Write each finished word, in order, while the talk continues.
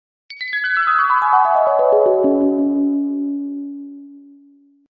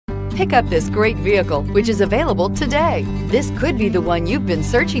Pick up this great vehicle, which is available today. This could be the one you've been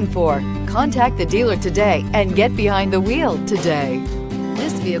searching for. Contact the dealer today and get behind the wheel today.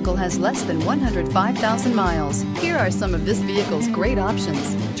 This vehicle has less than 105,000 miles. Here are some of this vehicle's great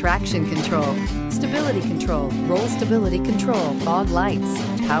options: traction control, stability control, roll stability control, fog lights,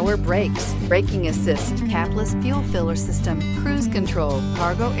 power brakes, braking assist, capless fuel filler system, cruise control,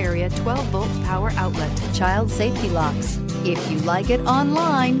 cargo area 12-volt power outlet, child safety locks. If you like it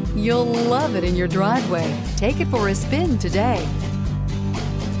online, you'll love it in your driveway. Take it for a spin today.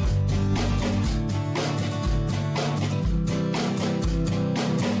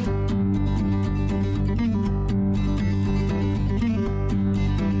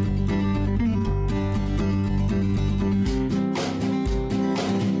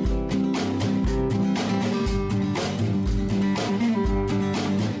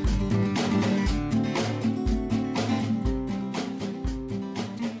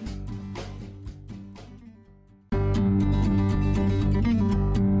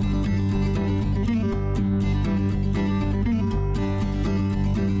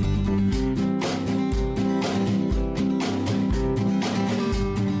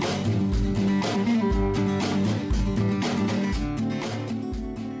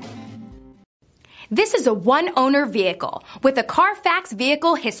 This is a one-owner vehicle with a Carfax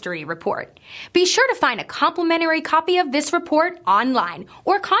Vehicle History Report. Be sure to find a complimentary copy of this report online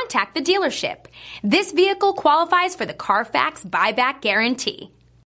or contact the dealership. This vehicle qualifies for the Carfax Buyback Guarantee.